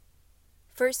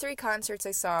first three concerts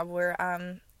I saw were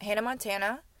Hannah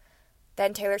Montana,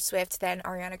 then Taylor Swift, then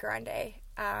Ariana Grande.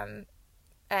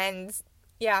 And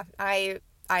yeah, I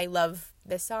love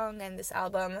this song and this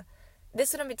album.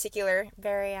 This one in particular,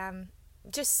 very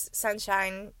just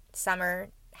sunshine, summer,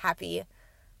 happy,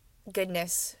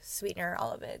 goodness, sweetener,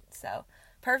 all of it. So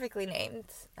perfectly named.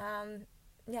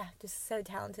 Yeah, just so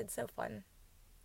talented, so fun.